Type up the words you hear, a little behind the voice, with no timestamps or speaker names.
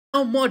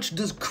How much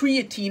does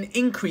creatine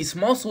increase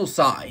muscle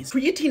size?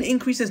 Creatine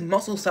increases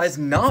muscle size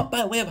not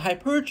by way of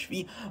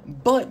hypertrophy,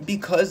 but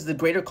because the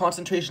greater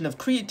concentration of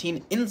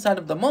creatine inside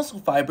of the muscle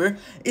fiber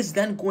is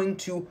then going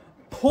to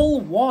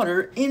pull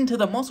water into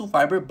the muscle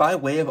fiber by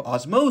way of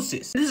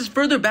osmosis. This is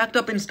further backed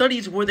up in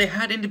studies where they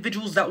had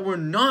individuals that were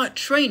not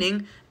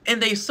training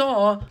and they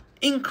saw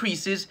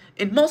increases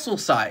in muscle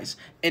size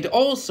and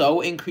also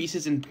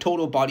increases in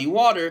total body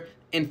water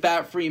and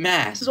fat-free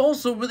mass. It's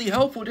also really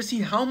helpful to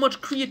see how much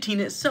creatine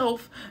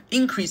itself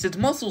increases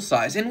muscle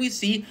size, and we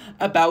see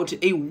about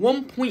a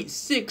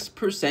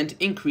 1.6%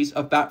 increase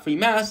of fat-free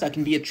mass that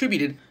can be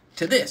attributed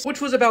to this, which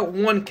was about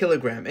 1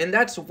 kilogram, and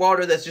that's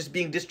water that's just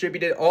being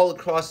distributed all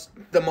across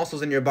the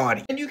muscles in your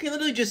body. And you can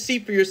literally just see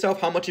for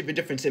yourself how much of a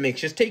difference it makes.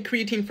 Just take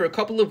creatine for a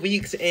couple of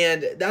weeks,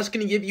 and that's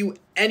going to give you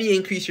any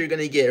increase you're going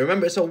to get.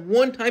 Remember, it's a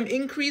one-time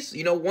increase.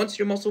 You know, once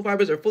your muscle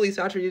fibers are fully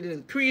saturated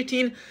in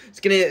creatine,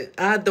 it's going to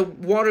add the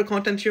water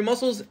content to your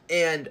muscles,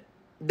 and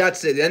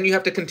that's it. Then you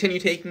have to continue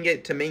taking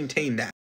it to maintain that.